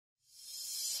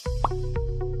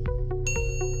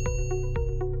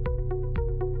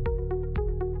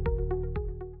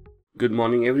Good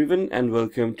morning everyone, and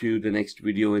welcome to the next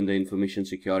video in the information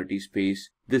security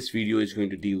space. This video is going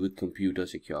to deal with computer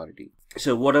security.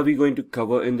 So what are we going to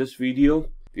cover in this video?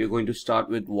 We are going to start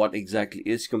with what exactly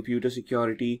is computer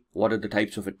security, what are the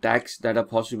types of attacks that are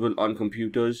possible on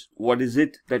computers, what is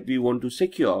it that we want to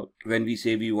secure when we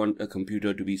say we want a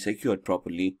computer to be secured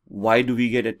properly, why do we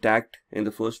get attacked in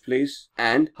the first place,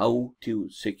 and how to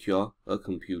secure a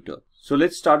computer. So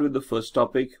let's start with the first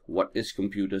topic. What is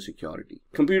computer security?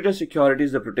 Computer security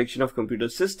is the protection of computer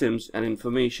systems and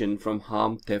information from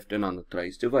harm, theft, and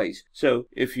unauthorized device. So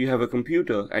if you have a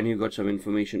computer and you got some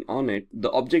information on it,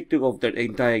 the objective of that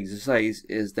entire exercise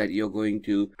is that you're going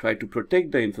to try to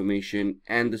protect the information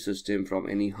and the system from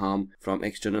any harm from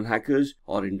external hackers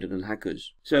or internal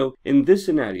hackers. So in this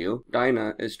scenario,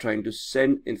 Dinah is trying to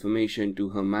send information to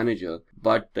her manager,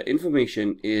 but the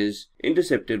information is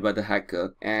intercepted by the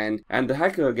hacker, and the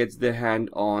hacker gets their hand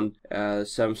on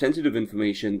some sensitive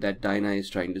information that Dinah is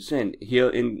trying to send. Here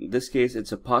in this case,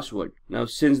 it's a password. Now,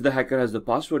 since the hacker has the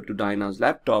password to Dinah's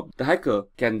laptop, the hacker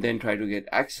can then try to get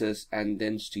access and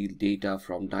then steal data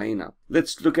from Dinah.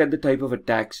 Let's look at the type of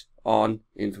attacks on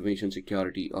information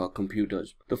security or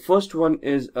computers. The first one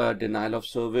is a denial of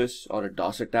service or a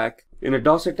DOS attack. In a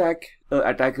DOS attack, an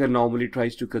attacker normally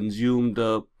tries to consume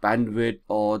the bandwidth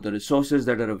or the resources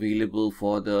that are available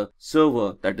for the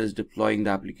server that is deploying the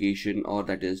application, or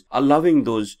that is allowing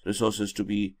those resources to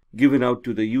be given out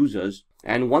to the users.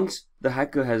 And once the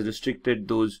hacker has restricted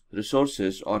those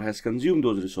resources or has consumed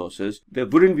those resources, there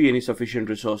wouldn't be any sufficient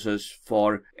resources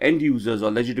for end users or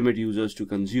legitimate users to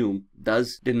consume,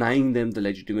 thus denying them the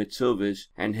legitimate service,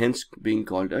 and hence being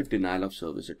called a denial of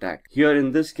service attack. Here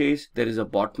in this case, there is a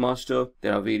bot master,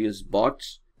 there are various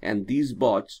bots, and these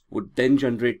bots would then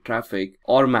generate traffic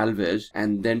or malwares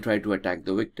and then try to attack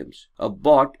the victims. A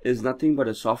bot is nothing but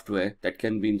a software that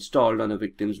can be installed on a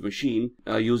victim's machine,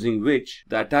 using which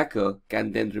the attacker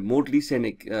can then remotely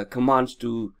send commands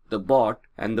to the bot,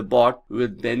 and the bot will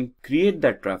then create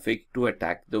that traffic to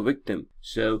attack the victim.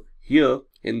 So here,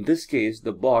 in this case,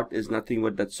 the bot is nothing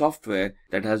but that software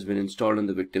that has been installed on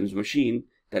the victim's machine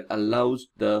that allows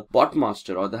the bot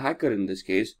master, or the hacker in this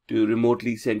case, to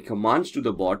remotely send commands to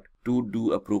the bot to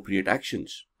do appropriate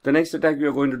actions. The next attack we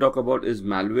are going to talk about is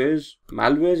malwares.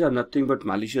 Malwares are nothing but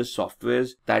malicious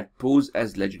softwares that pose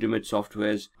as legitimate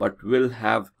softwares but will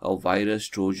have a virus,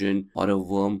 trojan, or a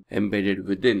worm embedded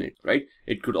within it, right?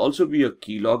 It could also be a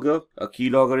keylogger. A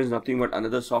keylogger is nothing but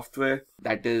another software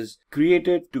that is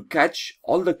created to catch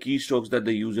all the keystrokes that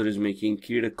the user is making,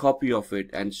 create a copy of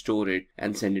it and store it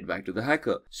and send it back to the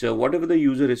hacker. So whatever the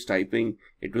user is typing,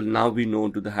 it will now be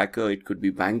known to the hacker. It could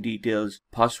be bank details,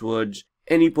 passwords,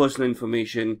 any personal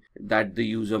information that the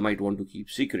user might want to keep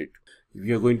secret.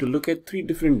 We are going to look at 3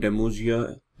 different demos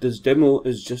here. This demo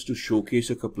is just to showcase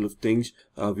a couple of things.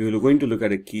 We are going to look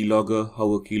at a keylogger,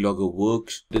 how a keylogger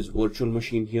works, this virtual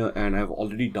machine here, and I've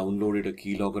already downloaded a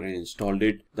keylogger and installed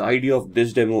it. The idea of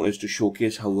this demo is to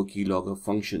showcase how a keylogger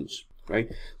functions,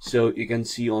 right? So you can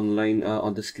see online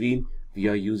on the screen, we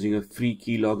are using a free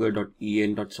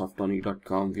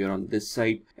keylogger.en.softonic.com. We are on this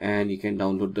site, and you can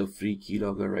download the free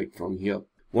keylogger right from here.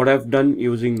 What I've done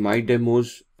using my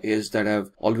demos is that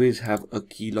I've always have a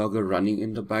keylogger running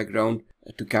in the background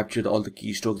to capture all the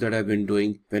keystrokes that I've been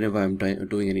doing whenever I'm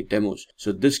doing any demos.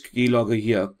 So this keylogger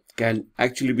here can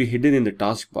actually be hidden in the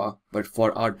taskbar, but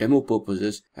for our demo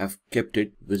purposes, I've kept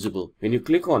it visible. When you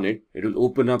click on it, it will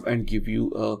open up and give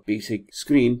you a basic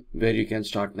screen where you can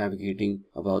start navigating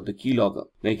about the keylogger.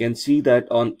 Now you can see that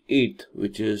on 8th,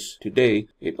 which is today,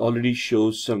 it already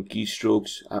shows some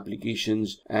keystrokes,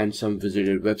 applications, and some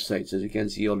visited websites. As you can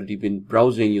see, already been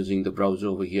browsing using the browser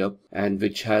over here, and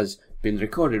which has been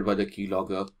recorded by the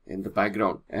keylogger in the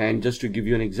background. And just to give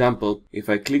you an example, if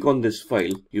I click on this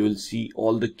file, you will see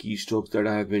all the keystrokes that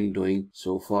I have been doing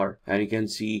so far. And you can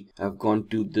see I've gone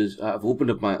to this, I've opened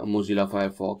up my Mozilla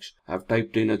Firefox, I've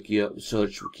typed in a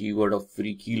search keyword of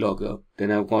free keylogger,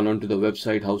 then I've gone onto the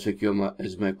website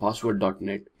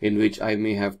howsecuremypassword.net, in which I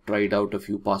may have tried out a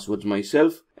few passwords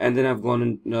myself, and then I've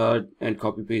gone and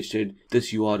copy pasted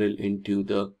this URL into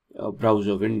the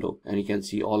browser window, and you can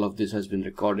see all of this has been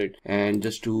recorded. And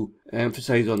just to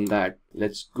emphasize on that,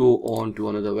 let's go on to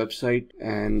another website,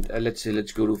 and let's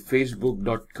go to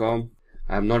facebook.com.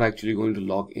 I'm not actually going to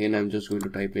log in. I'm just going to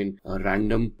type in a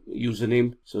random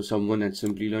username. So someone at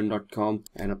simplilearn.com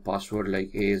and a password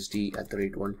like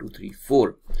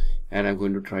ASD@1234. And I'm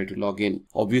going to try to log in.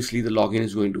 Obviously the login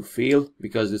is going to fail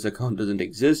because this account doesn't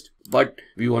exist, but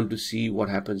we want to see what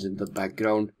happens in the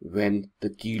background when the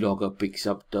keylogger picks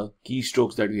up the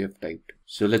keystrokes that we have typed.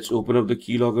 So let's open up the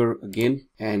keylogger again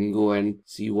and go and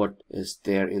see what is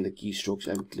there in the keystrokes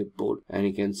and clipboard. And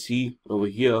you can see over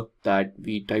here that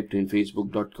we typed in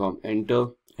facebook.com, enter,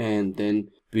 and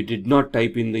then we did not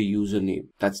type in the username.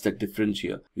 That's the difference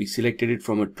here. We selected it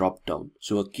from a drop down.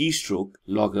 So a keystroke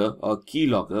logger or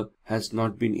keylogger has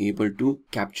not been able to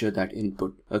capture that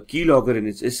input. A keylogger in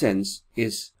its essence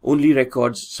is only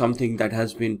records something that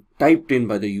has been typed in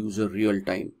by the user real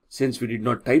time. Since we did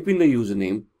not type in the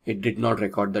username, it did not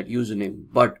record that username,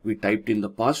 but we typed in the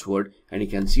password, and you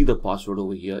can see the password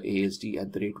over here,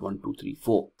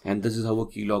 ASD@1234. And this is how a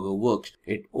keylogger works.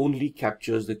 It only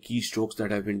captures the keystrokes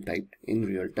that have been typed in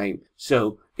real time.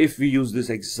 So if we use this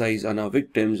exercise on our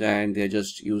victims and they're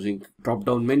just using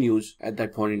drop-down menus, at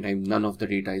that point in time, none of the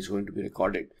data is going to be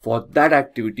recorded. For that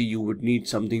activity, you would need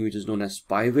something which is known as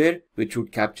spyware, which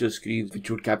would capture screens,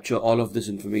 which would capture all of this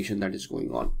information that is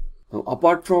going on. Now,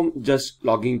 apart from just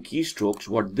logging keystrokes,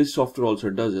 what this software also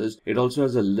does is it also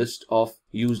has a list of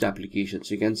used applications.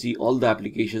 You can see all the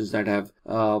applications that have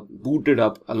booted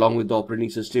up along with the operating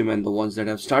system and the ones that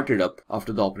have started up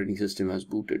after the operating system has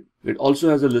booted. It also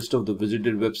has a list of the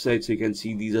visited websites. So you can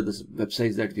see these are the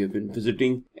websites that we have been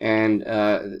visiting, and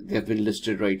they have been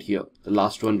listed right here. The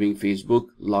last one being Facebook,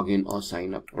 login or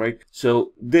sign up, right?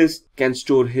 So this can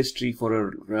store history for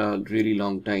a really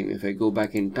long time. If I go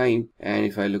back in time and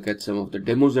if I look at some of the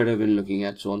demos that I've been looking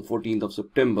at, so on 14th of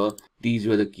September, these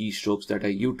were the keystrokes that I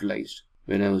utilized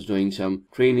when I was doing some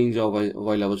trainings or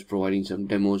while I was providing some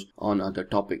demos on other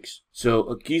topics. So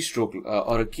a keystroke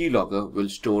or a keylogger will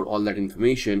store all that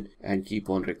information and keep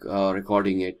on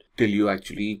recording it till you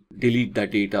actually delete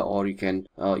that data, or you can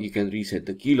reset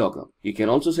the keylogger. You can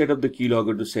also set up the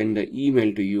keylogger to send an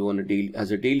email to you on a daily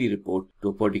as a daily report to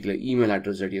a particular email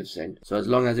address that you have sent. So as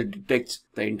long as it detects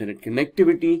the internet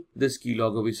connectivity, this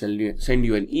keylogger will send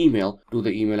you an email to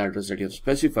the email address that you have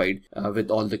specified with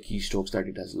all the keystrokes that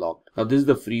it has logged. Now this is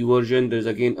the free version. There's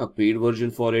again a paid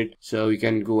version for it, so you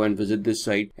can go and visit this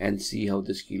site and see how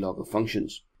this keylogger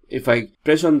functions. If I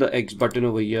press on the X button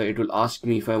over here, it will ask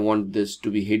me if I want this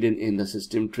to be hidden in the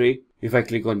system tray. If I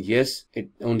click on yes, it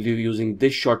only using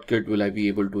this shortcut will I be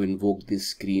able to invoke this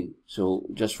screen. So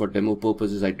just for demo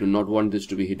purposes, I do not want this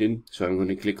to be hidden. So I'm going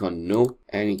to click on no,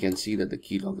 and you can see that the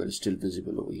keylogger is still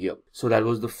visible over here. So that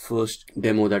was the first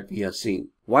demo that we are seeing.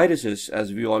 Viruses,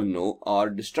 as we all know, are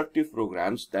destructive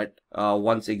programs that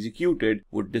once executed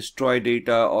would destroy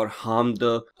data or harm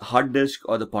the hard disk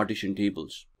or the partition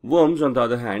tables. Worms, on the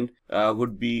other hand,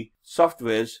 would be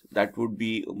softwares that would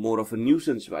be more of a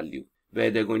nuisance value, where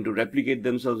they're going to replicate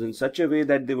themselves in such a way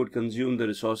that they would consume the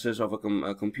resources of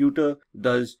a computer,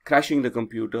 thus crashing the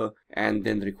computer and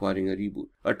then requiring a reboot.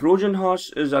 A Trojan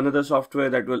horse is another software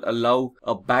that will allow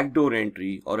a backdoor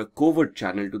entry or a covert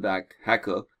channel to the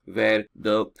hacker, where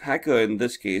the hacker in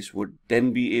this case would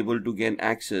then be able to gain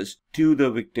access to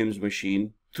the victim's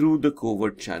machine through the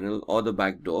covert channel or the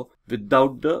backdoor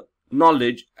without the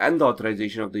knowledge and the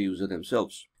authorization of the user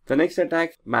themselves. The next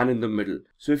attack, man in the middle.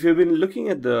 So if you've been looking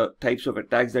at the types of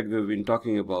attacks that we've been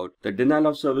talking about, the denial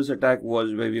of service attack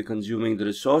was where we're consuming the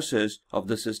resources of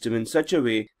the system in such a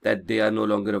way that they are no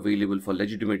longer available for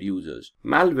legitimate users.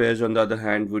 Malwares, on the other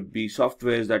hand, would be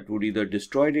softwares that would either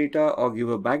destroy data or give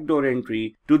a backdoor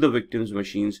entry to the victim's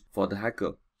machines for the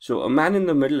hacker. So a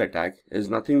man-in-the-middle attack is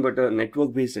nothing but a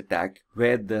network-based attack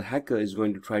where the hacker is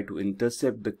going to try to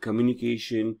intercept the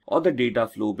communication or the data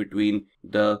flow between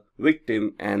the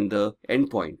victim and the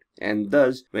endpoint. And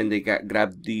thus, when they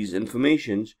grab these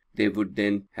informations, they would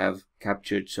then have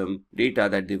captured some data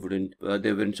that they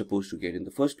weren't supposed to get in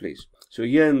the first place. So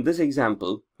here in this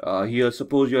example,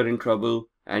 suppose you're in trouble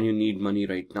and you need money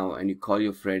right now, and you call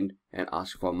your friend and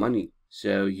ask for money.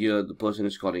 So here the person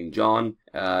is calling John,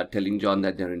 telling John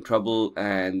that they're in trouble,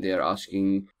 and they're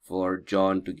asking for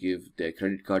John to give their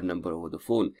credit card number over the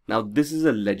phone. Now this is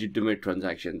a legitimate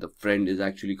transaction. The friend is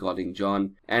actually calling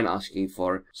John and asking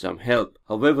for some help.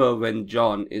 However, when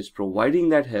John is providing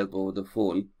that help over the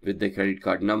phone with the credit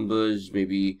card numbers,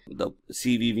 maybe the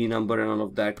CVV number and all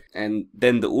of that, and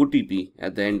then the OTP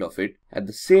at the end of it, at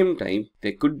the same time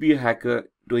there could be a hacker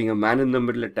doing a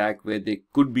man-in-the-middle attack where they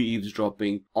could be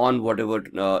eavesdropping on whatever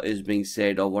is being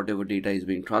said or whatever data is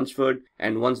being transferred.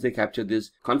 And once they capture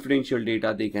this confidential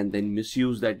data, they can then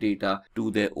misuse that data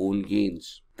to their own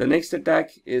gains. The next attack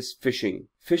is phishing.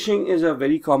 Phishing is a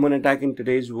very common attack in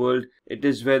today's world. It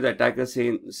is where the attacker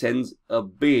sends a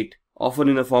bait, often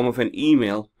in the form of an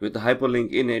email with a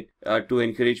hyperlink in it, to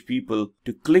encourage people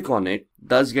to click on it,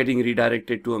 thus getting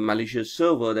redirected to a malicious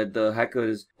server that the hacker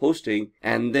is hosting,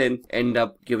 and then end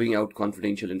up giving out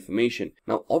confidential information.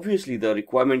 Now, obviously, the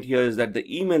requirement here is that the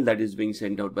email that is being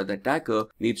sent out by the attacker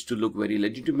needs to look very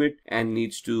legitimate and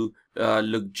needs to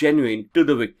look genuine to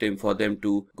the victim for them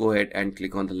to go ahead and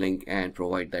click on the link and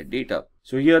provide that data.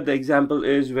 So here the example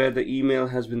is where the email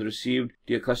has been received.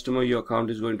 Dear customer, your account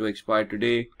is going to expire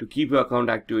today. To keep your account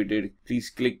activated,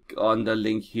 please click on the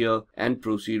link here and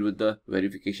proceed with the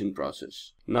verification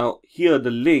process. Now here the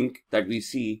link that we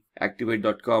see,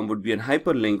 activate.com, would be a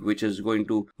hyperlink which is going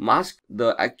to mask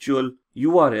the actual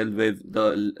URL where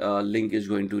the link is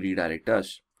going to redirect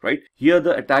us. Right here,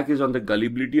 the attack is on the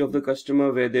gullibility of the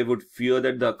customer, where they would fear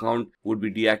that the account would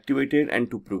be deactivated, and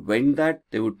to prevent that,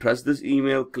 they would trust this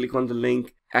email, click on the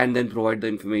link, and then provide the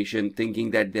information,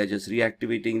 thinking that they're just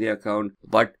reactivating their account,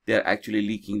 but they're actually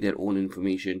leaking their own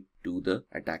information to the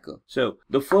attacker. So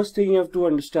the first thing you have to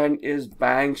understand is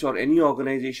banks or any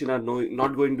organization are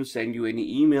not going to send you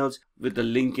any emails with a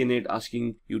link in it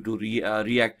asking you to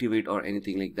reactivate or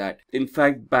anything like that. In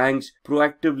fact, banks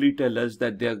proactively tell us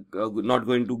that they're not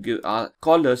going to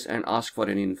call us and ask for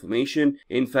any information.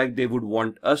 In fact, they would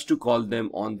want us to call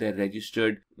them on their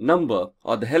registered number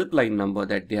or the helpline number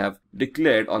that they have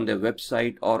declared on their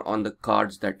website or on the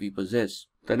cards that we possess.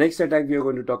 The next attack we are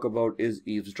going to talk about is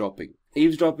eavesdropping.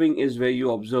 Eavesdropping is where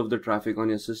you observe the traffic on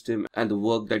your system and the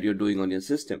work that you're doing on your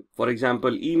system. For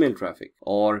example, email traffic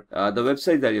or the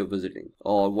website that you're visiting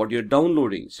or what you're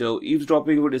downloading. So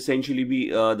eavesdropping would essentially be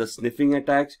the sniffing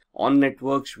attacks on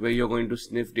networks where you're going to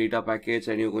sniff data packets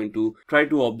and you're going to try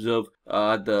to observe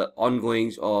the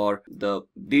ongoings or the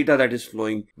data that is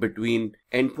flowing between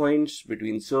endpoints,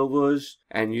 between servers,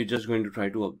 and you're just going to try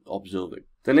to observe it.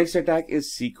 The next attack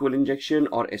is SQL injection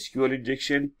or SQL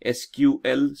injection.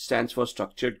 SQL stands for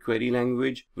structured query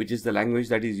language, which is the language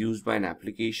that is used by an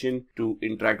application to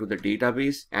interact with the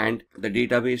database and the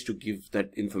database to give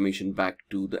that information back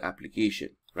to the application.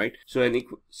 Right? So an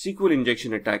SQL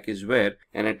injection attack is where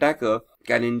an attacker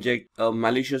can inject a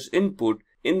malicious input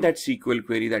in that SQL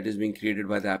query that is being created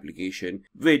by the application,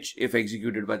 which, if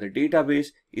executed by the database,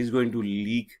 is going to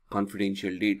leak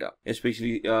confidential data.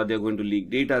 Especially, they're going to leak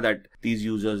data that these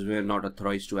users were not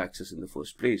authorized to access in the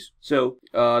first place. So,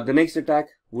 the next attack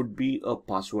would be a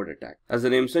password attack. As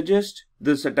the name suggests,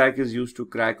 this attack is used to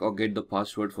crack or get the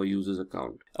password for user's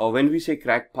account. Or when we say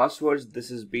crack passwords,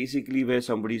 this is basically where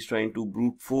somebody is trying to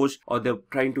brute force or they're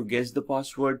trying to guess the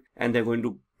password and they're going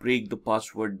to break the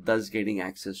password, thus getting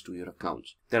access to your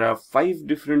accounts. There are 5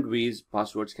 different ways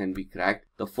passwords can be cracked.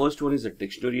 The first one is a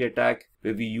dictionary attack,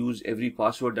 where we use every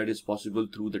password that is possible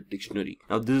through the dictionary.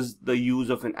 Now this is the use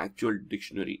of an actual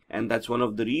dictionary, and that's one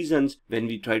of the reasons when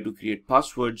we try to create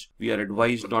passwords, we are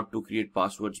advised not to create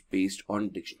passwords based on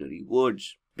dictionary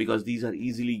words, because these are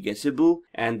easily guessable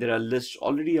and there are lists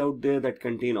already out there that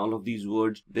contain all of these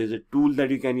words. There's a tool that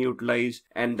you can utilize,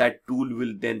 and that tool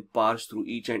will then parse through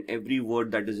each and every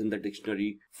word that is in the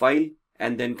dictionary file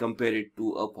and then compare it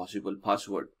to a possible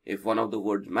password. If one of the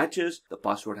words matches, the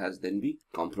password has then been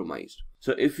compromised.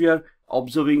 So if we are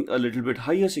observing a little bit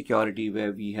higher security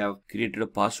where we have created a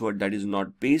password that is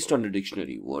not based on the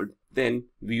dictionary word, then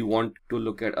we want to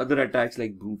look at other attacks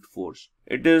like brute force.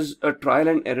 It is a trial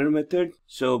and error method.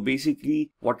 So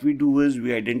basically what we do is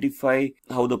we identify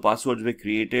how the passwords were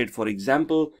created. For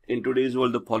example, in today's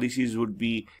world, the policies would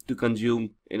be to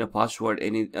consume in a password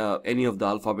any of the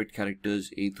alphabet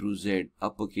characters A through Z,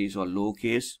 uppercase or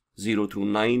lowercase, 0 through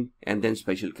 9, and then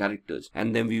special characters.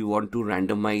 And then we want to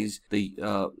randomize the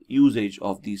usage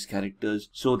of these characters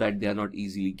so that they are not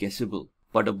easily guessable.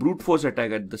 But a brute force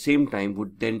attack at the same time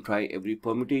would then try every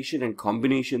permutation and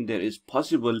combination there is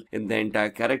possible in the entire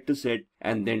character set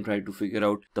and then try to figure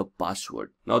out the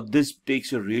password. Now this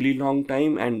takes a really long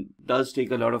time and does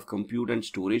take a lot of compute and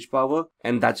storage power,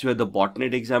 and that's where the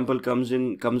botnet example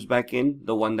comes back in,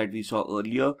 the one that we saw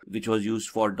earlier, which was used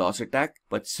for DOS attack.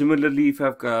 But similarly, if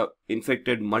I've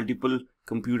infected multiple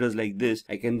computers like this,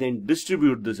 I can then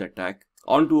distribute this attack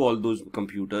onto all those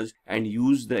computers and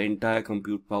use the entire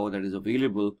compute power that is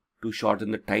available to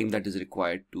shorten the time that is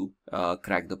required to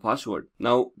crack the password.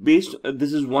 Now, this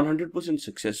is 100%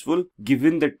 successful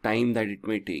given the time that it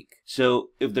may take. So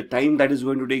if the time that is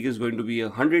going to take is going to be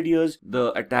 100 years,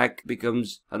 the attack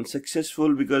becomes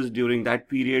unsuccessful because during that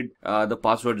period, the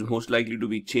password is most likely to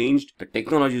be changed, the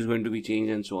technology is going to be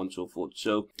changed, and so on and so forth.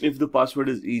 So if the password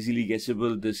is easily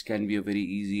guessable, this can be a very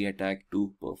easy attack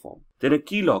to perform. Then a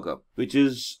keylogger, which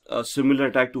is a similar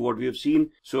attack to what we have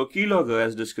seen. So a keylogger,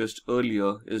 as discussed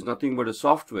earlier, is nothing but a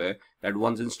software that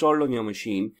once installed on your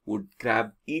machine would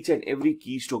grab each and every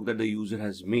keystroke that the user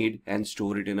has made and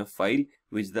store it in a file,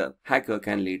 which the hacker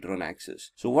can later on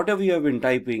access. So whatever you have been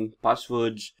typing,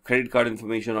 passwords, credit card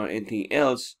information, or anything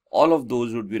else, all of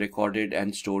those would be recorded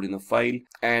and stored in a file,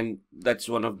 and that's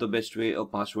one of the best way a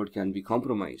password can be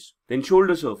compromised. Then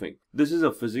shoulder surfing. This is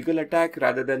a physical attack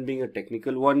rather than being a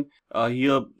technical one.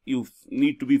 Here you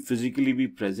need to be physically be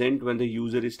present when the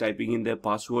user is typing in their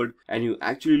password, and you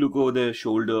actually look over their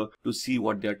shoulder to see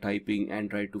what they're typing and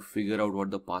try to figure out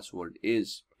what the password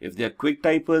is. If they're quick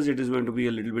typers, it is going to be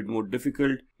a little bit more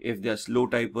difficult. If they're slow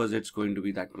typers, it's going to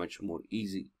be that much more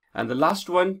easy. And the last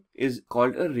one is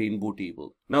called a rainbow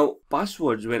table. Now,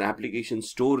 passwords, when applications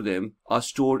store them, are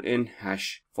stored in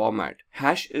hash format.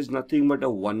 Hash is nothing but a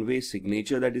one-way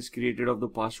signature that is created of the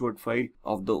password file,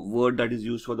 of the word that is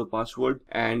used for the password,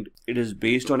 and it is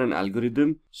based on an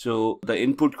algorithm. So the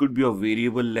input could be of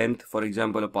variable length. For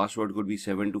example, a password could be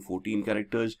 7 to 14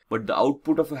 characters, but the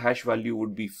output of a hash value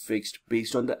would be fixed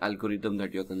based on the algorithm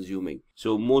that you're consuming.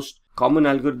 So most common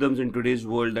algorithms in today's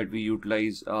world that we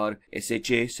utilize are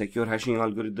SHA, secure hashing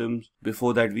algorithms.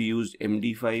 Before that, we used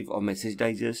MD5 or message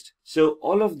digest. So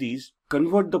all of these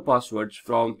convert the passwords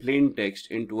from plain text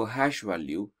into a hash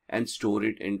value and store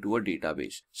it into a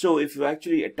database. So if you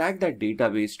actually attack that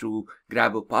database to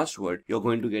grab a password, you're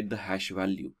going to get the hash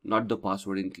value, not the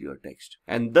password in clear text.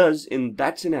 And thus, in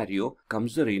that scenario,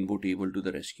 comes the rainbow table to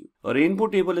the rescue. A rainbow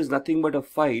table is nothing but a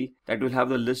file that will have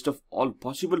the list of all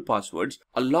possible passwords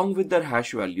along with their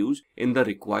hash values in the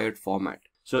required format.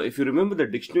 So if you remember the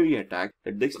dictionary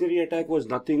attack was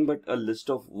nothing but a list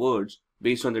of words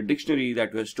based on the dictionary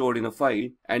that were stored in a file,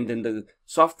 and then the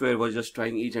software was just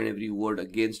trying each and every word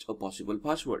against a possible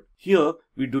password. Here,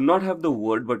 we do not have the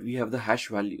word, but we have the hash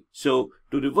value. So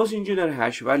to reverse engineer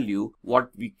hash value, what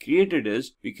we created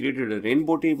is, we created a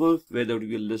rainbow table where there would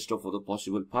be a list of all the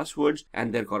possible passwords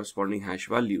and their corresponding hash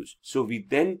values. So we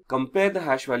then compare the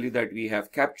hash value that we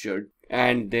have captured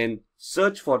and then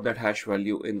search for that hash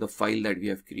value in the file that we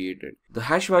have created. The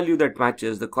hash value that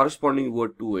matches the corresponding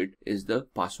word to it is the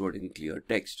password in clear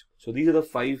text. So these are the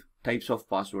 5 types of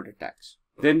password attacks.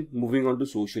 Then moving on to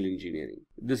social engineering.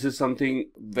 This is something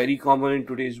very common in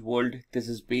today's world. This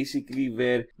is basically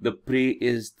where the prey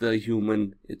is the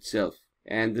human itself.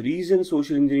 And the reason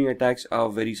social engineering attacks are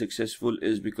very successful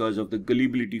is because of the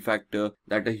gullibility factor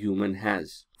that a human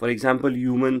has. For example,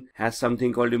 human has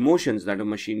something called emotions that a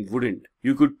machine wouldn't.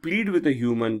 You could plead with a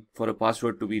human for a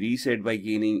password to be reset by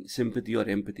gaining sympathy or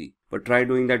empathy. But try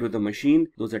doing that with a machine,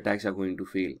 those attacks are going to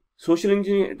fail. Social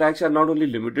engineering attacks are not only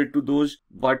limited to those,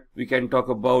 but we can talk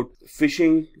about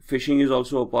phishing. Phishing is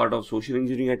also a part of social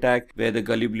engineering attack, where the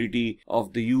gullibility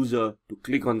of the user to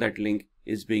click on that link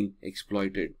is being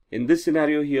exploited. In this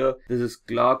scenario here, this is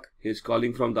Clark. He is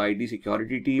calling from the IT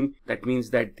security team. That means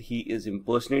that he is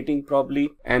impersonating probably,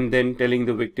 and then telling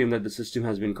the victim that the system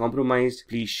has been compromised.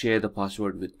 Please share the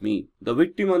password with me. The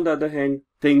victim, on the other hand,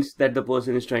 thinks that the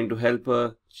person is trying to help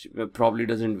her. She probably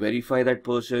doesn't verify that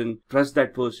person, trust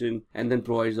that person, and then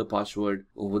provides the password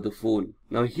over the phone.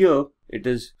 Now here, it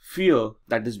is fear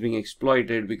that is being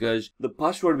exploited, because the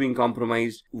password being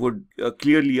compromised would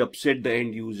clearly upset the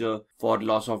end user for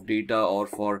loss of data or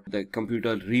for the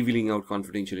computer revealing out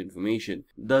confidential information.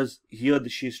 Thus, here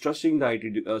she's trusting the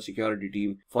IT security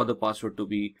team for the password to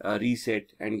be reset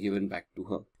and given back to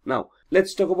her. Now,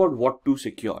 let's talk about what to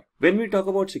secure. When we talk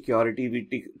about security,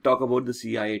 we talk about the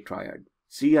CIA triad.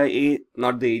 CIA,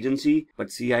 not the agency,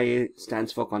 but CIA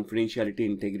stands for confidentiality,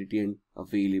 integrity, and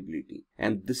availability.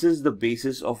 And this is the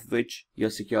basis of which your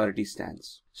security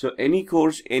stands. So any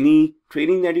course, any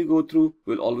training that you go through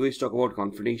will always talk about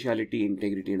confidentiality,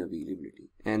 integrity, and availability.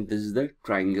 And this is the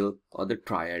triangle or the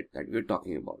triad that we're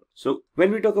talking about. So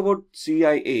when we talk about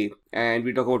CIA and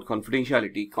we talk about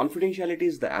confidentiality, confidentiality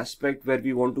is the aspect where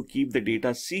we want to keep the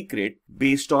data secret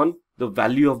based on the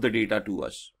value of the data to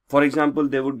us. For example,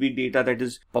 there would be data that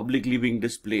is publicly being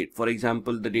displayed. For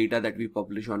example, the data that we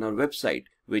publish on our website,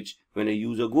 which when a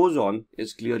user goes on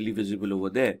is clearly visible over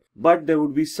there. But there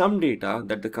would be some data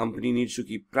that the company needs to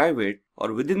keep private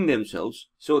or within themselves,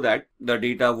 so that the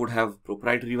data would have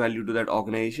proprietary value to that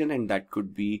organization and that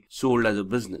could be sold as a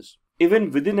business.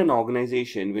 Even within an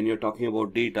organization, when you're talking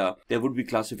about data, there would be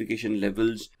classification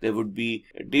levels. There would be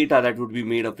data that would be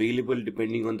made available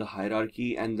depending on the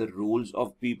hierarchy and the roles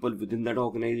of people within that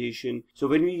organization. So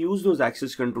when we use those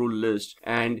access control lists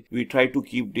and we try to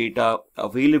keep data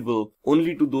available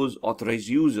only to those authorized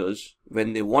users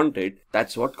when they want it,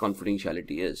 that's what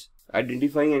confidentiality is.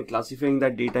 identifying and classifying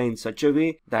that data in such a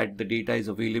way that the data is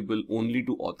available only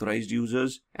to authorized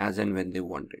users as and when they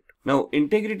want it. Now,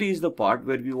 integrity is the part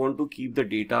where we want to keep the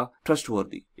data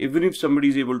trustworthy. Even if somebody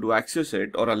is able to access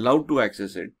it or allowed to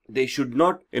access it, they should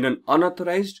not in an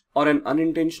unauthorized or an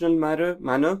unintentional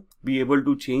manner be able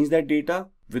to change that data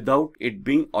without it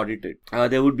being audited.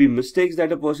 There would be mistakes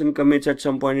that a person commits at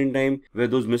some point in time, where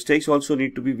those mistakes also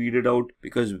need to be weeded out,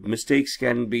 because mistakes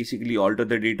can basically alter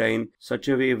the data in such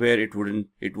a way where it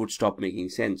would stop making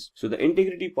sense. So the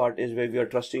integrity part is where we are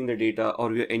trusting the data, or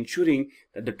we are ensuring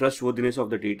that the trustworthiness of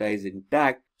the data is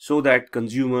intact, so that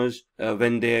consumers,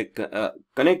 when they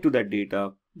connect to that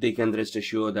data, they can rest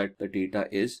assured that the data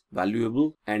is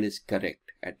valuable and is correct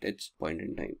at its point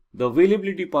in time. The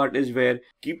availability part is where,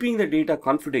 keeping the data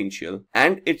confidential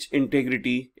and its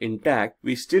integrity intact,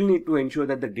 we still need to ensure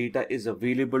that the data is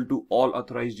available to all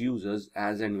authorized users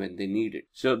as and when they need it.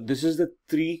 So this is the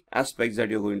three aspects that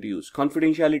you're going to use.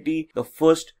 Confidentiality, the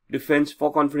first defense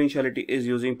for confidentiality is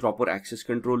using proper access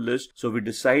control list. So we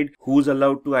decide who's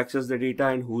allowed to access the data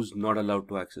and who's not allowed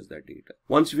to access that data.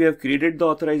 Once we have created the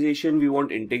authorization, we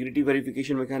want integrity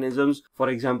verification mechanisms. For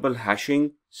example,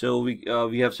 hashing. So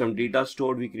we have some data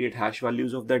stored, we create hash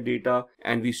values of that data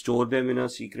and we store them in a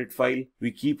secret file.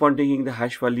 We keep on taking the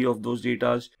hash value of those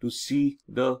data to see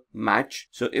the match.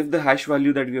 So if the hash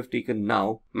value that we have taken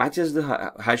now matches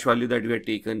the hash value that we had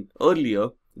taken earlier,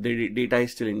 the data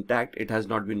is still intact, it has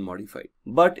not been modified.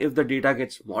 But if the data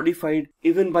gets modified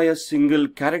even by a single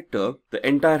character, the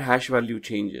entire hash value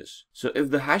changes. So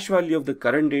if the hash value of the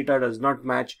current data does not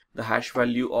match the hash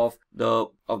value of the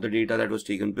data that was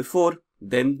taken before,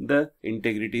 then the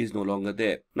integrity is no longer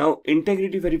there. Now,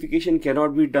 integrity verification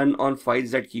cannot be done on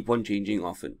files that keep on changing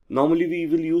often. Normally, we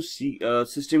will use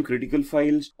system critical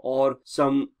files or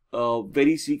some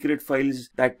very secret files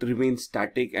that remain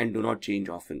static and do not change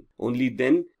often. Only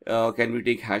then can we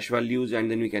take hash values and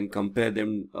then we can compare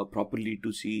them properly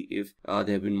to see if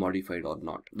they have been modified or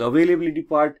not. The availability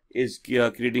part is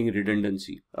creating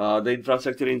redundancy. The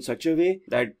infrastructure in such a way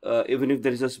that even if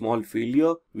there is a small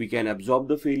failure, we can absorb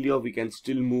the failure, we can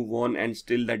still move on, and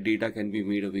still that data can be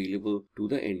made available to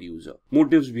the end user.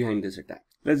 Motives behind this attack.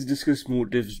 Let's discuss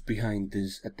motives behind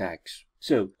these attacks.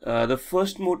 So, the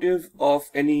first motive of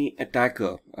any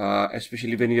attacker,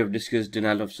 especially when you have discussed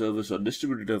denial of service or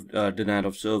distributed denial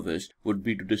of service, would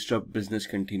be to disrupt business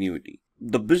continuity.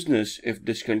 The business, if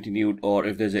discontinued or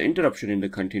if there's an interruption in the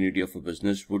continuity of a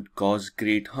business, would cause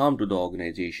great harm to the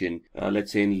organization.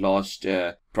 Let's say in lost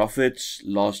profits,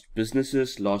 lost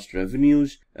businesses, lost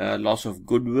revenues, loss of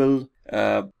goodwill,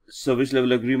 service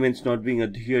level agreements not being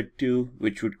adhered to,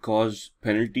 which would cause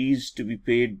penalties to be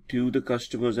paid to the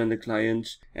customers and the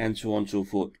clients, and so on and so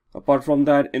forth. Apart from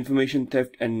that, information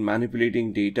theft and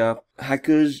manipulating data.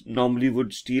 Hackers normally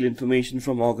would steal information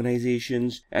from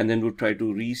organizations and then would try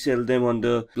to resell them on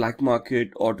the black market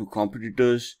or to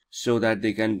competitors so that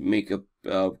they can make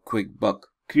a quick buck.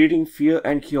 Creating fear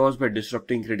and chaos by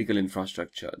disrupting critical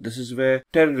infrastructure. This is where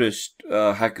terrorist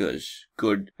hackers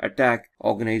could attack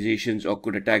organizations or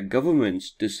could attack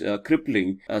governments,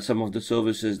 crippling some of the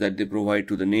services that they provide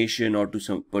to the nation or to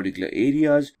some particular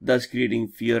areas, thus creating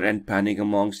fear and panic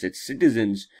amongst its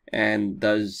citizens and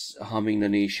thus harming the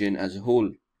nation as a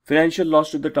whole. Financial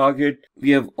loss to the target.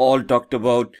 We have all talked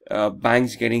about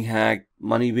banks getting hacked,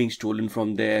 money being stolen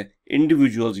from there,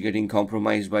 individuals getting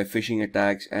compromised by phishing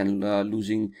attacks and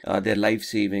losing their life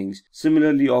savings.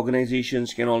 Similarly,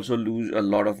 organizations can also lose a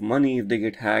lot of money if they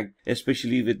get hacked,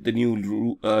 especially with the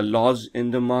new laws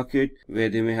in the market where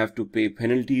they may have to pay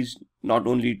penalties not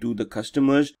only to the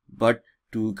customers but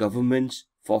to governments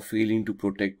for failing to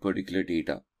protect particular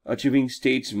data. Achieving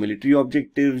states' military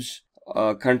objectives.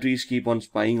 Countries keep on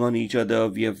spying on each other.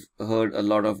 We have heard a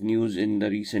lot of news in the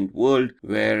recent world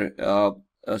where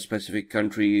a specific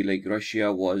country like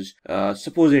Russia was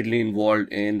supposedly involved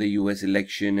in the US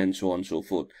election and so on and so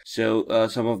forth. So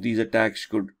some of these attacks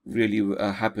could really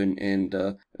happen in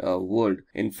the world.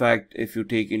 In fact, if you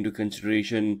take into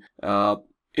consideration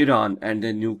Iran and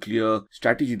the nuclear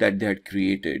strategy that they had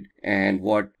created and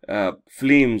what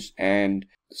Flames and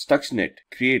Stuxnet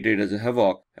created as a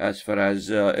havoc as far as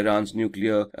Iran's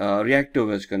nuclear reactor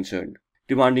was concerned.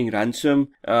 Demanding ransom.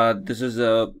 This is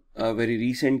a very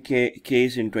recent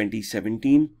case in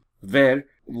 2017 where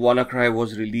WannaCry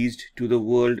was released to the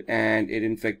world and it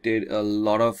infected a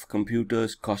lot of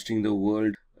computers, costing the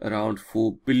world around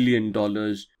 $4 billion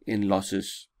in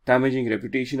losses. Damaging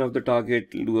reputation of the target,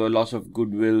 loss of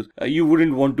goodwill. You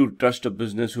wouldn't want to trust a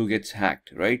business who gets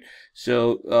hacked, right?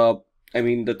 So, I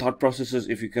mean, the thought process is,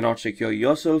 if you cannot secure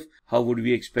yourself, how would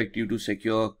we expect you to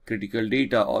secure critical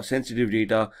data or sensitive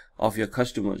data of your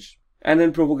customers? And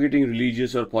then propagating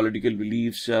religious or political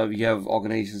beliefs, we have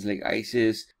organizations like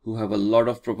ISIS who have a lot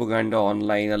of propaganda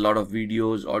online, a lot of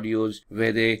videos, audios,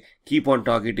 where they keep on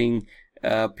targeting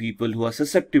people who are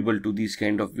susceptible to these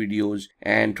kind of videos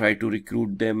and try to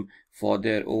recruit them for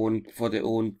their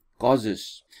own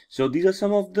causes. So these are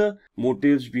some of the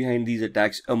motives behind these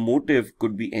attacks. A motive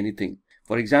could be anything.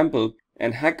 For example,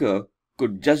 an hacker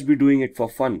could just be doing it for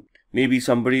fun. Maybe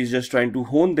somebody is just trying to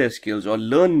hone their skills or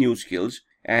learn new skills,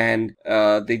 and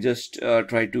they just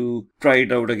try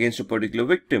it out against a particular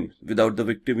victim without the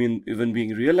victim even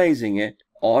being realizing it,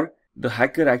 or the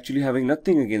hacker actually having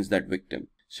nothing against that victim.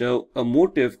 So a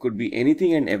motive could be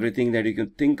anything and everything that you can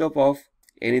think of,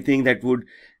 anything that would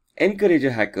encourage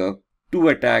a hacker to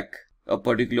attack a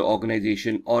particular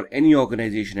organization or any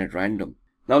organization at random.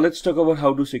 Now let's talk about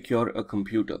how to secure a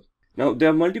computer. Now, there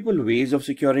are multiple ways of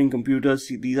securing computers.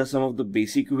 See, these are some of the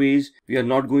basic ways. We are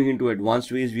not going into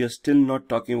advanced ways. We are still not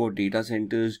talking about data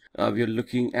centers. We are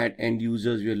looking at end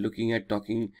users. We are looking at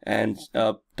talking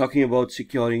about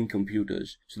securing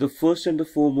computers. So the first and the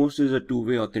foremost is a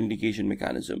two-way authentication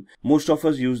mechanism. Most of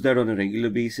us use that on a regular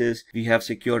basis. We have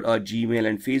secured our Gmail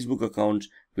and Facebook accounts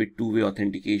with two-way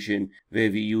authentication, where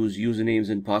we use usernames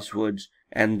and passwords,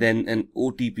 and then an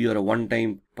OTP or a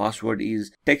one-time password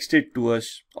is texted to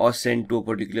us or sent to a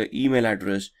particular email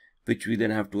address, which we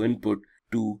then have to input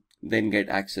to then get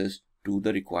access to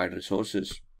the required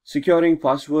resources. Securing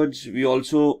passwords, we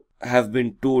also have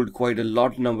been told quite a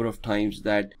number of times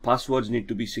that passwords need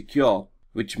to be secure,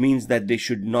 which means that they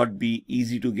should not be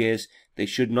easy to guess. They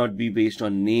should not be based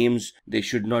on names. They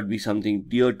should not be something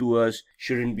dear to us.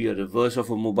 Shouldn't be a reverse of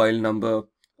a mobile number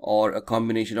or a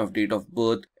combination of date of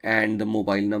birth and the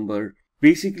mobile number.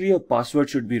 Basically, a password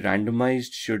should be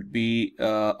randomized, should be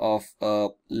of a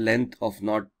length of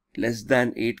not less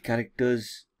than 8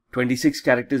 characters. 26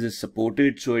 characters is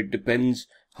supported, so it depends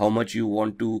how much you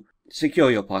want to secure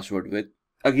your password with.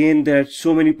 Again, there are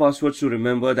so many passwords to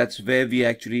remember. That's where we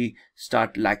actually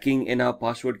start lacking in our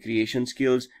password creation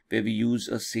skills, where we use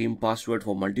a same password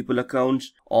for multiple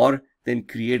accounts, or then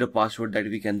create a password that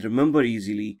we can remember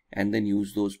easily and then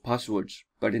use those passwords.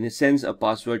 But in a sense, a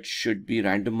password should be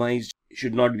randomized,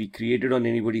 should not be created on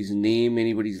anybody's name,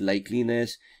 anybody's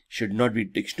likeliness, should not be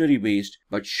dictionary based,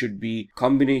 but should be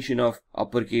combination of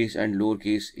uppercase and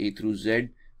lowercase A through Z,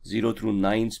 0 through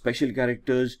 9 special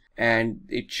characters, and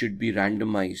it should be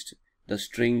randomized. The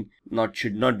string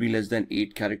should not be less than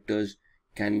 8 characters,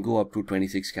 can go up to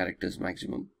 26 characters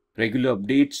maximum. Regular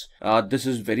updates, this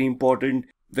is very important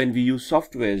when we use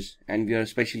softwares, and we are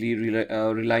especially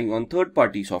relying on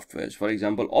third-party softwares. For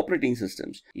example, operating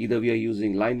systems. Either we are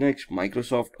using Linux,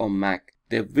 Microsoft, or Mac.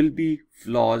 There will be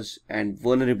flaws and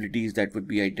vulnerabilities that would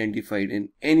be identified in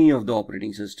any of the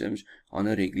operating systems on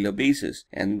a regular basis.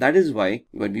 And that is why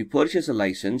when we purchase a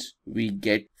license, we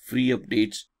get free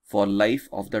updates for life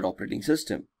of that operating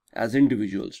system. As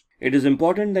individuals, it is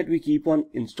important that we keep on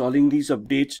installing these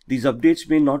updates. These updates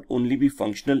may not only be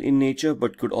functional in nature,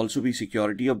 but could also be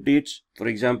security updates. For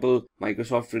example,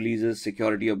 Microsoft releases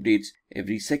security updates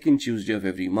every second Tuesday of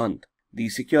every month.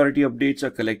 These security updates are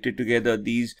collected together.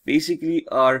 These basically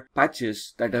are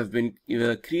patches that have been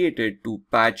created to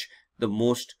patch the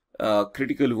most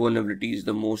critical vulnerabilities,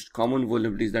 the most common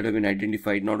vulnerabilities that have been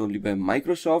identified not only by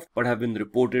Microsoft, but have been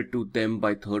reported to them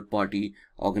by third-party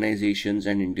organizations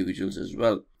and individuals as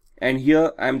well. And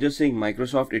here I'm just saying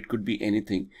Microsoft, it could be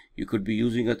anything. You could be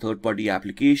using a third-party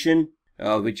application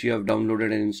which you have downloaded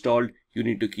and installed. You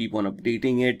need to keep on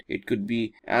updating it. It could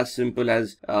be as simple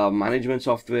as management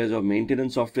softwares or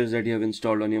maintenance softwares that you have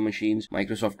installed on your machines.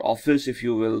 Microsoft Office, if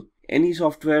you will. Any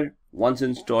software once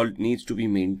installed needs to be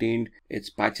maintained, its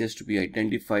patches to be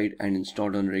identified and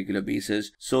installed on a regular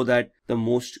basis, so that the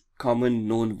most common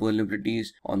known vulnerabilities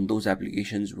on those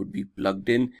applications would be plugged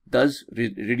in, thus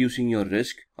reducing your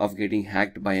risk of getting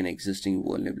hacked by an existing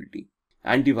vulnerability.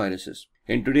 Antiviruses.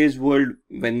 In today's world,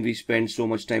 when we spend so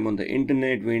much time on the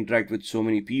internet, we interact with so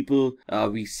many people,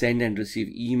 we send and receive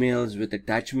emails with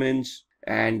attachments,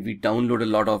 and we download a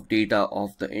lot of data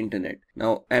off the internet.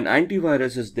 Now, an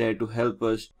antivirus is there to help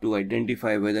us to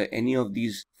identify whether any of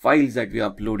these files that we are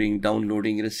uploading,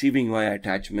 downloading, receiving via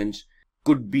attachments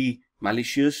could be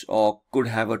malicious or could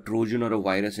have a Trojan or a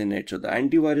virus in it. So the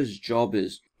antivirus job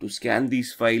is to scan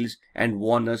these files and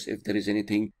warn us if there is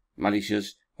anything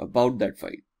malicious about that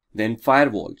file. Then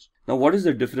firewalls. Now, what is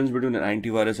the difference between an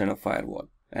antivirus and a firewall?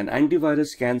 An antivirus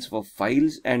scans for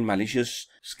files and malicious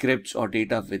scripts or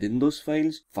data within those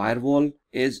files. Firewall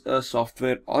is a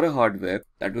software or a hardware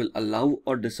that will allow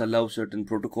or disallow certain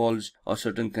protocols or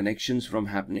certain connections from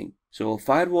happening. So a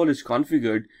firewall is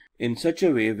configured in such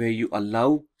a way where you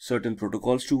allow certain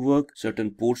protocols to work,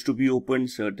 certain ports to be opened,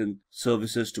 certain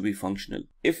services to be functional.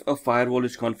 If a firewall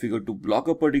is configured to block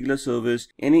a particular service,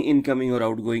 any incoming or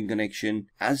outgoing connection,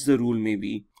 as the rule may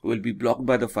be, will be blocked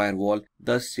by the firewall,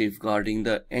 thus safeguarding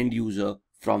the end user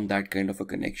from that kind of a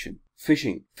connection.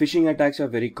 Phishing attacks are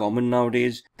very common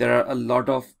nowadays. There are a lot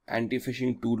of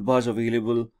anti-phishing toolbars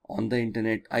available on the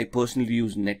internet. I personally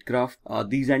use Netcraft.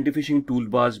 These anti-phishing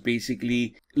toolbars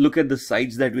basically look at the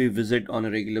sites that we visit on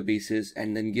a regular basis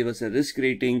and then give us a risk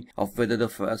rating of whether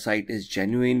the site is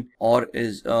genuine or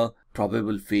is a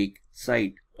probable fake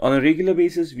site. On a regular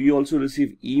basis, we also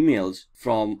receive emails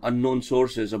from unknown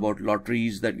sources about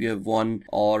lotteries that we have won,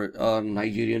 or a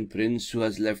Nigerian prince who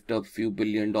has left a few $1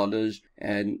 billion,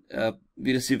 and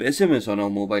we receive SMS on our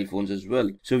mobile phones as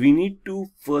well. So we need to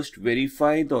first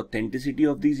verify the authenticity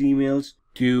of these emails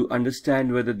to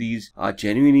understand whether these are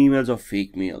genuine emails or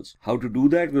fake mails. How to do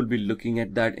that, we'll be looking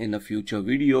at that in a future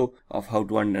video of how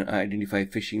to identify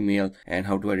phishing mail and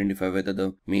how to identify whether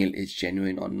the mail is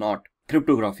genuine or not.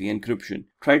 Cryptography, encryption.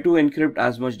 Try to encrypt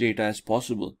as much data as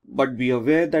possible, but be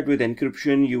aware that with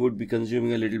encryption you would be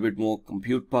consuming a little bit more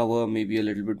compute power, maybe a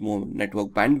little bit more network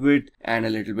bandwidth, and a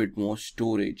little bit more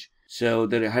storage. So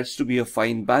there has to be a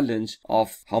fine balance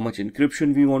of how much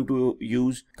encryption we want to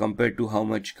use compared to how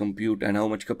much compute and how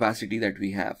much capacity that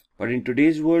we have. But in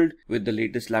today's world, with the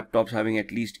latest laptops having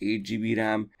at least 8 GB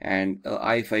RAM and a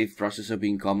i5 processor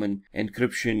being common,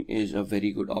 encryption is a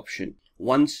very good option.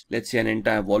 Once, let's say, an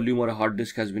entire volume or a hard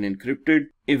disk has been encrypted,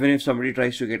 even if somebody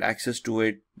tries to get access to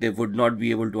it, they would not be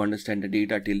able to understand the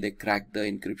data till they crack the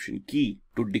encryption key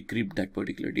to decrypt that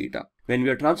particular data. When we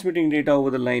are transmitting data over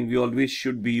the line, we always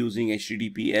should be using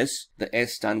HTTPS. The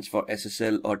S stands for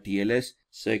SSL or TLS,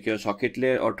 Secure Socket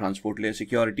Layer or Transport Layer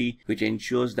Security, which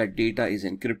ensures that data is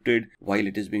encrypted while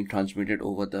it is being transmitted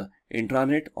over the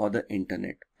intranet or the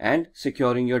internet. And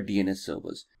securing your DNS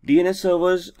servers. DNS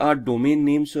servers are domain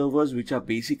name servers, which are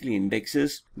basically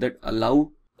indexes that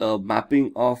allow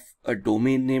mapping of a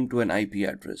domain name to an IP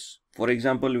address. For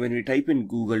example, when we type in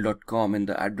google.com in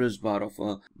the address bar of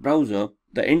a browser,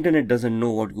 the internet doesn't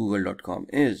know what google.com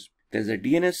is. There's a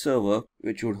DNS server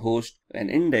which would host an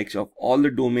index of all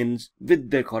the domains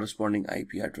with their corresponding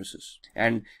IP addresses.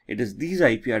 And it is these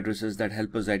IP addresses that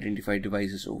help us identify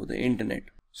devices over the internet.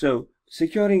 So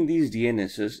securing these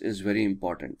DNSs is very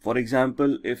important. For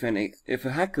example, if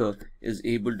a hacker is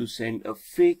able to send a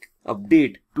fake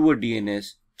update to a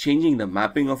DNS, changing the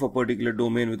mapping of a particular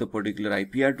domain with a particular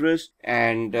IP address,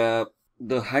 and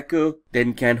the hacker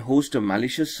then can host a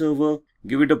malicious server,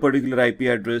 give it a particular IP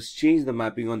address, change the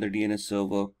mapping on the DNS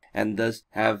server, and thus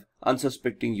have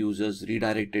unsuspecting users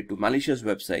redirected to malicious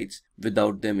websites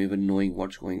without them even knowing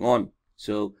what's going on.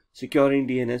 So securing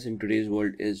DNS in today's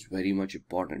world is very much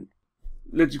important.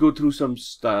 Let's go through some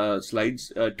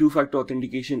slides. Two-factor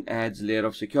authentication adds layer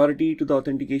of security to the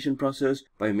authentication process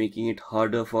by making it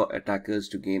harder for attackers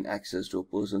to gain access to a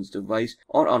person's device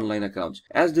or online accounts.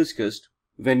 As discussed,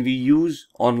 when we use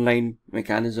online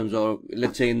mechanisms, or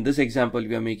let's say in this example,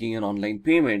 we are making an online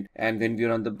payment, and when we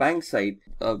are on the bank side,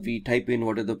 we type in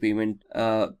what the payment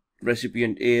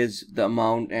recipient is, the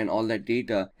amount, and all that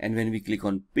data. And when we click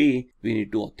on pay, we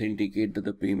need to authenticate that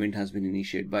the payment has been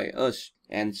initiated by us.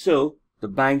 And so the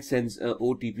bank sends a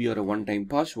OTP or a one-time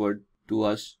password to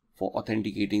us for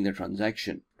authenticating the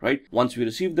transaction, right? Once we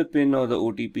receive the PIN or the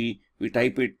OTP, we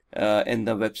type it in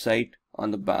the website, on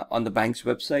the bank's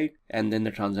website, and then the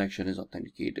transaction is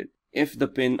authenticated. If the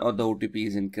PIN or the OTP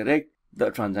is incorrect, the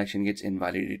transaction gets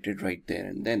invalidated right there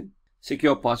and then.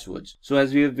 Secure passwords. So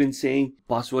as we have been saying,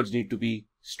 passwords need to be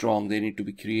strong. They need to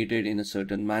be created in a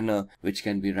certain manner, which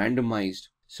can be randomized.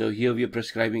 So here we are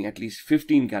prescribing at least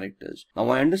 15 characters. Now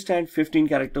I understand 15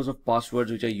 characters of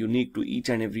passwords which are unique to each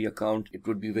and every account. It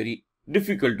would be very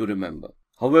difficult to remember.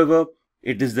 However,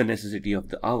 it is the necessity of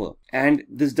the hour. And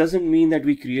this doesn't mean that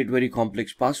we create very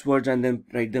complex passwords and then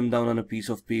write them down on a piece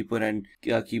of paper and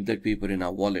keep that paper in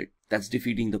our wallet. That's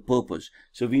defeating the purpose.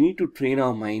 So we need to train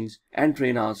our minds and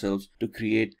train ourselves to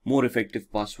create more effective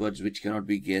passwords which cannot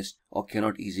be guessed or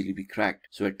cannot easily be cracked.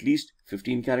 So at least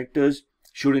 15 characters.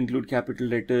 Should include capital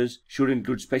letters, should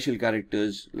include special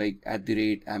characters like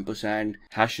 @ ampersand,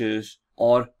 hashes,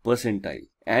 or percentile,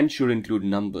 and should include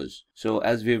numbers. So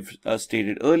as we've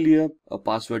stated earlier, a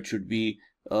password should be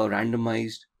a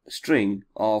randomized string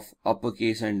of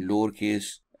uppercase and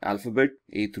lowercase alphabet,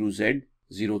 A through Z,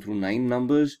 0 through 9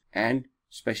 numbers, and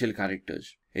special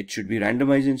characters. It should be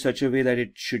randomized in such a way that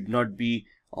it should not be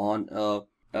on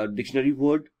a dictionary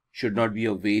word. should not be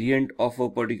a variant of a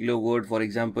particular word. For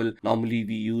example, normally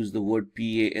we use the word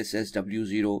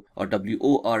PASSW0 or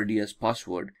WORD as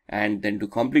password, and then to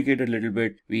complicate it a little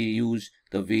bit, we use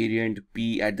the variant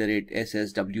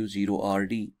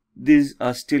P@SSW0RD. These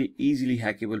are still easily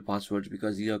hackable passwords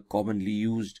because these are commonly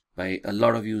used by a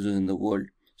lot of users in the world.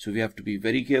 So we have to be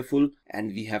very careful,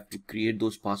 and we have to create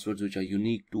those passwords which are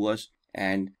unique to us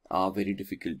and are very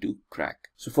difficult to crack.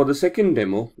 So for the second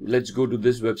demo, let's go to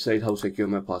this website, how secure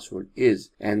my password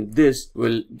is, and this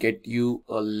will get you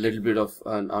a little bit of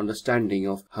an understanding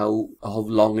of how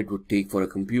long it would take for a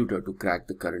computer to crack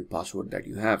the current password that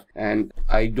you have. And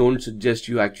I don't suggest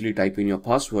you actually type in your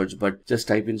passwords, but just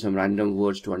type in some random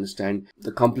words to understand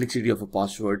the complexity of a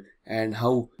password, and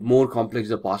how more complex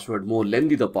the password, more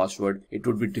lengthy the password, it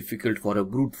would be difficult for a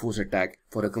brute force attack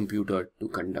for a computer to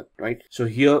conduct, right? So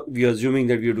here we are assuming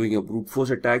that we are doing a brute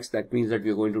force attacks. That means that we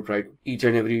are going to try each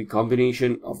and every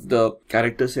combination of the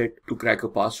character set to crack a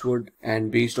password,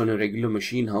 and based on a regular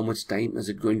machine, how much time is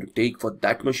it going to take for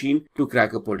that machine to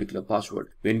crack a particular password.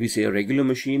 When we say a regular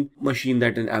machine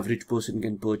that an average person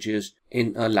can purchase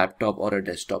in a laptop or a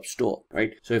desktop store,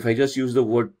 right? So if I just use the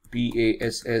word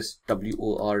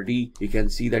PASSWORD, you can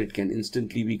see that it can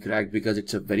instantly be cracked because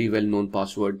it's a very well-known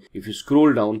password. If you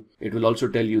scroll down, it will also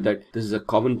tell you that this is a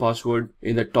common password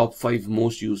in the top 5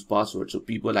 most used passwords. So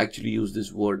people actually use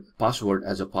this word password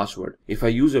as a password. If I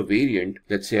use a variant,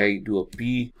 let's say I do a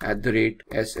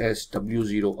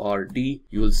P@SSW0RD,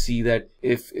 you will see that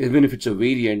even if it's a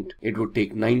variant, it would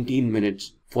take 19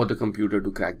 minutes for the computer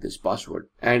to crack this password.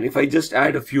 And if I just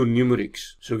add a few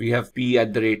numerics, so we have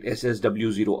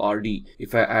P@SSW0RD.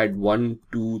 If I add 1,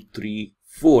 2, 3,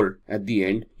 4 at the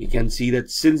end, you can see that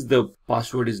since the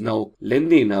password is now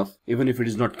lengthy enough, even if it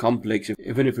is not complex,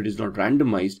 even if it is not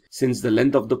randomized, since the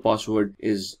length of the password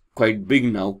is quite big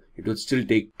now, it would still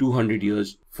take 200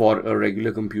 years for a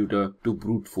regular computer to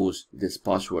brute force this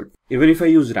password. Even if I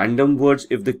use random words,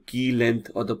 if the key length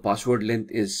or the password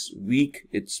length is weak,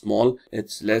 it's small,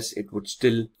 it's less, it would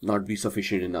still not be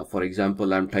sufficient enough. For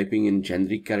example, I'm typing in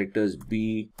generic characters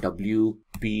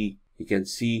BWP. You can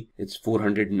see it's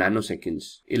 400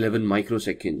 nanoseconds, 11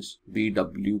 microseconds,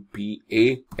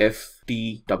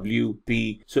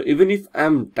 BWPAFTWP. So even if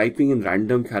I'm typing in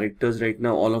random characters right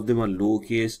now, all of them are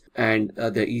lowercase and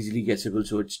they're easily guessable.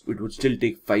 So it would still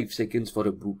take 5 seconds for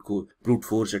a brute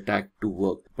force attack to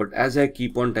work. But as I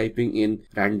keep on typing in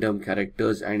random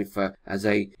characters, and as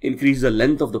I increase the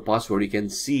length of the password, you can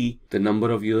see the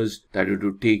number of years that it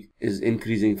would take is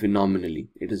increasing phenomenally.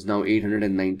 It is now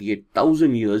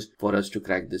 898,000 years for us to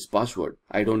crack this password.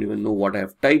 I don't even know what I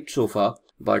have typed so far,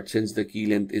 but since the key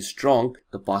length is strong,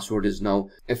 the password is now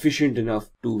efficient enough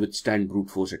to withstand brute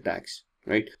force attacks,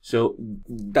 right? So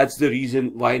that's the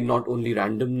reason why not only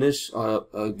randomness,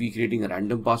 we creating a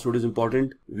random password is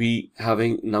important, we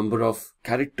having number of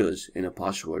characters in a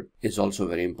password is also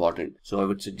very important. So I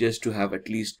would suggest to have at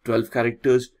least 12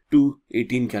 characters to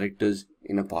 18 characters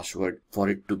in a password for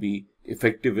it to be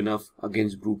effective enough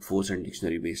against brute force and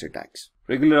dictionary based attacks.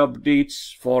 Regular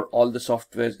updates for all the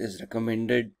softwares is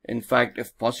recommended. In fact,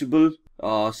 if possible,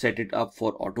 set it up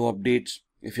for auto updates.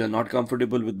 If you're not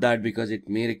comfortable with that, because it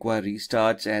may require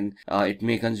restarts and it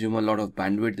may consume a lot of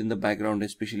bandwidth in the background,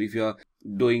 especially if you're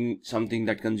doing something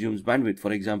that consumes bandwidth.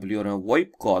 For example, you're on a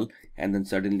VoIP call and then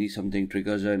suddenly something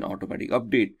triggers an automatic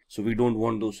update. So we don't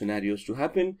want those scenarios to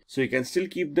happen. So you can still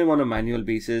keep them on a manual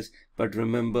basis, but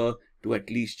remember to at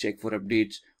least check for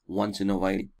updates once in a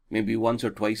while. Maybe once or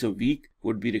twice a week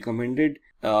would be recommended.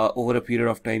 Over a period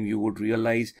of time, you would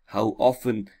realize how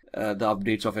often the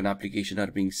updates of an application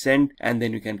are being sent, and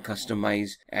then you can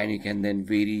customize and you can then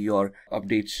vary your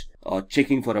updates or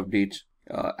checking for updates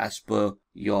as per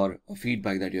your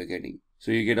feedback that you're getting.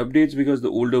 So you get updates because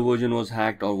the older version was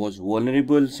hacked or was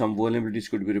vulnerable. Some vulnerabilities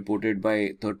could be reported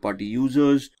by third-party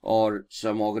users, or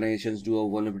some organizations do a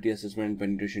vulnerability assessment and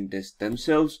penetration test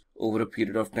themselves. Over a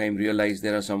period of time, realize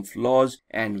there are some flaws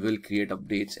and will create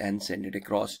updates and send it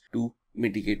across to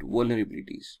mitigate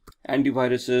vulnerabilities.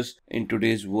 Antiviruses in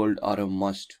today's world are a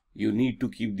must. You need to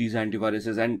keep these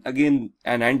antiviruses, and again,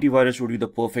 an antivirus would be the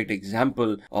perfect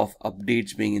example of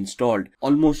updates being installed.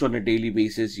 Almost on a daily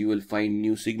basis, you will find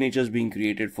new signatures being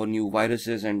created for new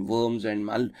viruses and worms and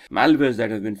malwares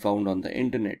that have been found on the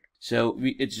internet. So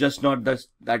it's just not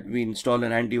that we install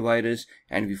an antivirus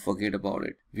and we forget about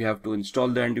it. We have to install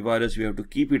the antivirus, we have to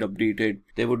keep it updated.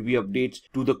 There would be updates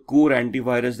to the core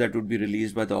antivirus that would be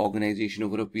released by the organization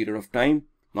over a period of time.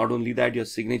 Not only that, your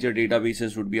signature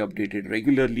databases would be updated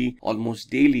regularly, almost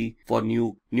daily, for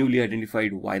newly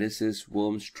identified viruses,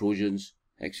 worms, trojans,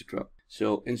 etc.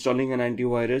 So installing an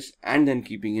antivirus and then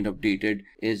keeping it updated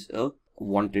is a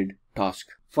wanted task.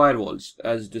 Firewalls,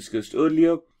 as discussed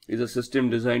earlier, is a system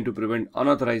designed to prevent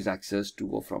unauthorized access to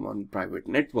or from a private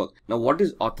network. Now, what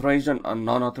is authorized and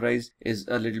non-authorized is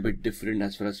a little bit different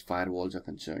as far as firewalls are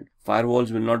concerned.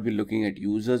 Firewalls will not be looking at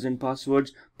users and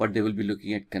passwords, but they will be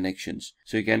looking at connections.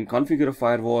 So you can configure a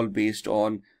firewall based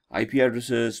on IP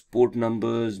addresses, port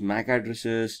numbers, MAC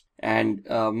addresses, and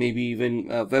maybe even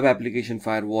a web application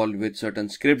firewall with certain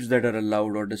scripts that are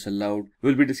allowed or disallowed.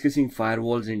 We'll be discussing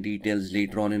firewalls in details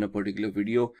later on in a particular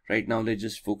video. Right now, let's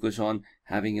just focus on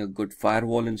having a good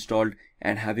firewall installed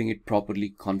and having it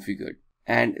properly configured.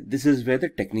 And this is where the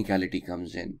technicality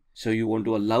comes in. So you want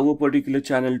to allow a particular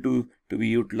channel to be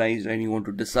utilized, and you want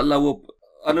to disallow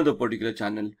another particular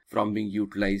channel from being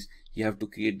utilized. You have to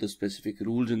create the specific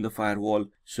rules in the firewall.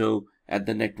 So at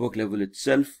the network level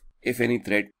itself, if any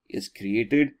threat is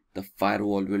created, the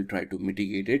firewall will try to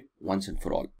mitigate it once and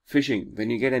for all. Phishing: when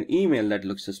you get an email that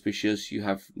looks suspicious, you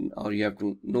have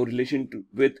no relation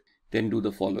with, then do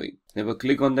the following. Never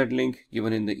click on that link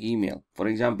given in the email. For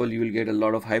example, you will get a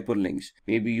lot of hyperlinks.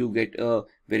 Maybe you get a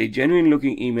very genuine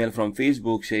looking email from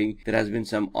Facebook saying there has been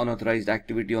some unauthorized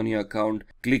activity on your account.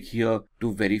 Click here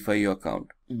to verify your account.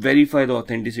 Verify the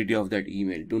authenticity of that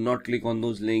email. Do not click on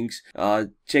those links.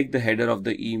 Check the header of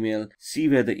the email. See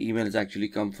where the email has actually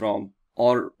come from.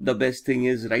 Or the best thing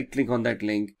is right click on that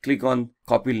link, click on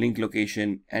copy link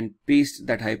location and paste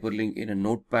that hyperlink in a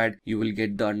notepad. You will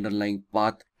get the underlying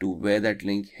path to where that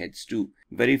link heads to.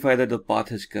 Verify that the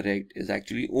path is correct, is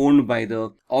actually owned by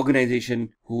the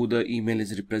organization who the email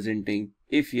is representing.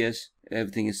 If yes,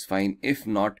 everything is fine. If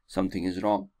not, something is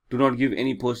wrong. Do not give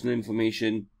any personal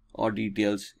information or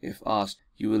details if asked.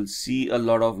 You will see a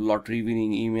lot of lottery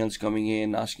winning emails coming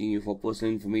in asking you for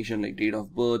personal information like date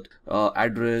of birth,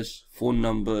 address, phone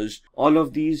numbers. All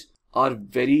of these are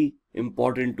very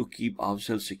important to keep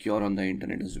ourselves secure on the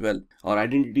internet as well. Our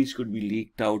identities could be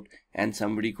leaked out and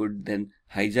somebody could then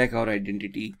hijack our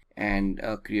identity and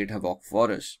create havoc for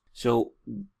us. So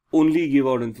only give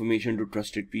out information to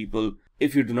trusted people.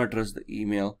 If you do not trust the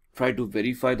email, try to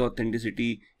verify the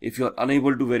authenticity. If you are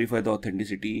unable to verify the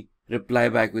authenticity, reply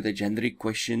back with a generic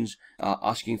questions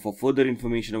asking for further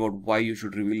information about why you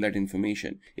should reveal that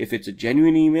information. If it's a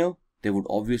genuine email, they would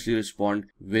obviously respond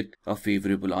with a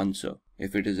favorable answer.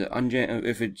 If it is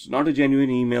if it's not a genuine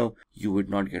email, you would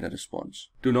not get a response.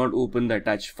 Do not open the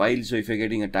attached files. So if you're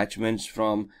getting attachments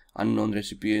from unknown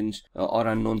recipients or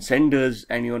unknown senders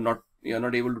and you're not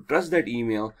able to trust that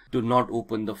email, do not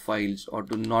open the files or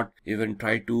do not even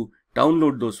try to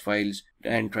download those files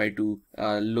and try to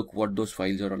look what those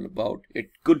files are all about. It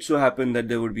could so happen that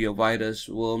there would be a virus,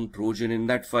 worm, Trojan in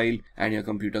that file and your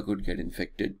computer could get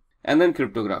infected. And then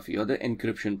cryptography, or the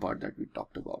encryption part that we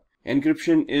talked about.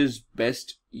 Encryption is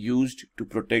best used to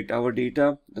protect our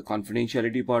data, the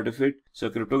confidentiality part of it. So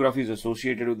cryptography is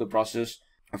associated with the process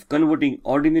of converting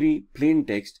ordinary plain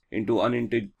text into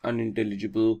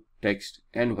unintelligible text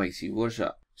and vice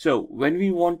versa. So when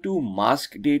we want to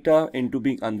mask data into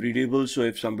being unreadable, so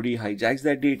if somebody hijacks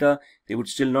that data, they would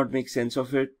still not make sense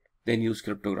of it, then use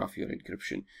cryptography or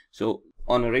encryption. So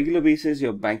on a regular basis,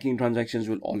 your banking transactions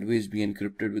will always be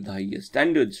encrypted with the highest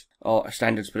standards or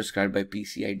standards prescribed by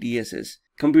PCI DSS.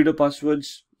 Computer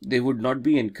passwords, they would not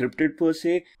be encrypted per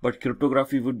se, but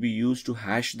cryptography would be used to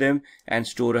hash them and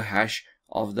store a hash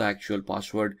of the actual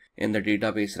password in the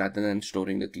database rather than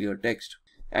storing the clear text.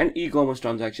 And e-commerce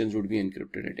transactions would be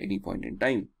encrypted at any point in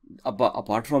time.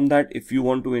 Apart from that, if you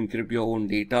want to encrypt your own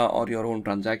data or your own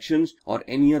transactions or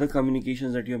any other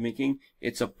communications that you're making,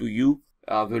 it's up to you.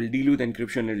 We'll deal with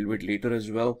encryption a little bit later as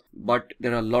well, but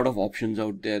there are a lot of options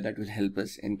out there that will help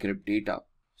us encrypt data.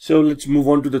 So let's move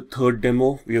on to the third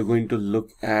demo. We are going to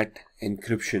look at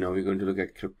encryption, or we're going to look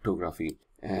at cryptography.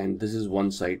 And this is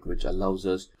one site which allows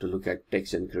us to look at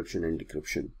text encryption and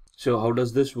decryption. So how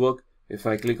does this work? If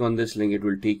I click on this link, it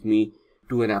will take me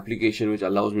to an application which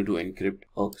allows me to encrypt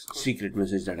a secret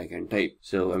message that I can type.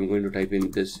 So I'm going to type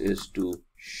in, this is to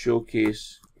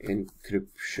showcase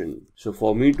encryption. So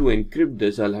for me to encrypt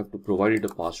this, I'll have to provide it a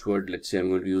password. Let's say I'm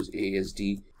going to use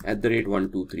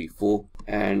ASD@1234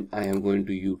 and I am going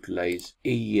to utilize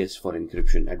AES for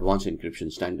encryption, advanced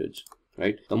encryption standards,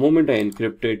 right? The moment I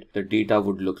encrypt it, the data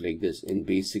would look like this in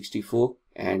base 64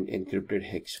 and encrypted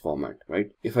hex format,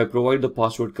 right? If I provide the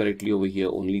password correctly over here,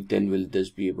 only then will this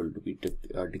be able to be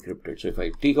decrypted. So if I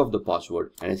take off the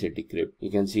password and I say decrypt, you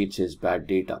can see it says bad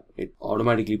data. It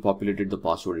automatically populated the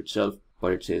password itself,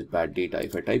 but it says bad data.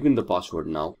 If I type in the password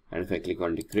now and if I click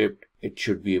on decrypt, it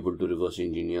should be able to reverse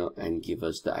engineer and give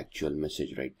us the actual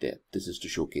message right there. This is to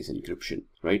showcase encryption,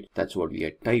 right? That's what we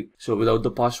had typed. So without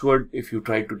the password, if you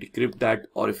try to decrypt that,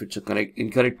 or if it's a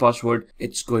incorrect password,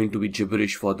 it's going to be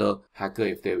gibberish for the hacker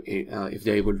if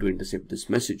they're able to intercept this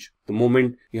message. The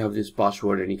moment you have this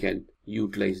password and you can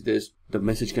utilize this, the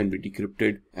message can be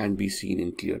decrypted and be seen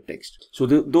in clear text. So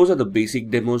those are the basic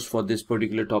demos for this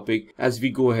particular topic. As we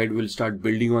go ahead, we'll start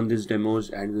building on these demos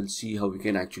and we'll see how we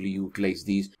can actually utilize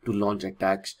these to launch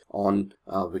attacks on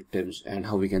victims and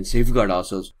how we can safeguard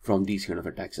ourselves from these kind of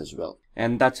attacks as well.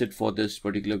 And that's it for this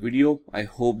particular video. I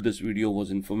hope this video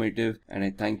was informative, and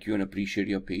I thank you and appreciate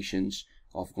your patience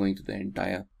of going through the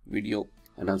entire video,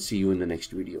 and I'll see you in the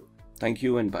next video. Thank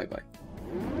you and bye bye.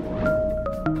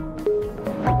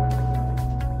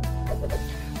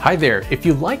 Hi there, if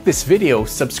you like this video,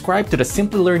 subscribe to the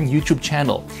Simplilearn YouTube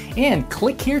channel and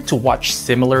click here to watch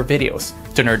similar videos.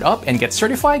 To nerd up and get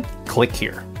certified, click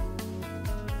here.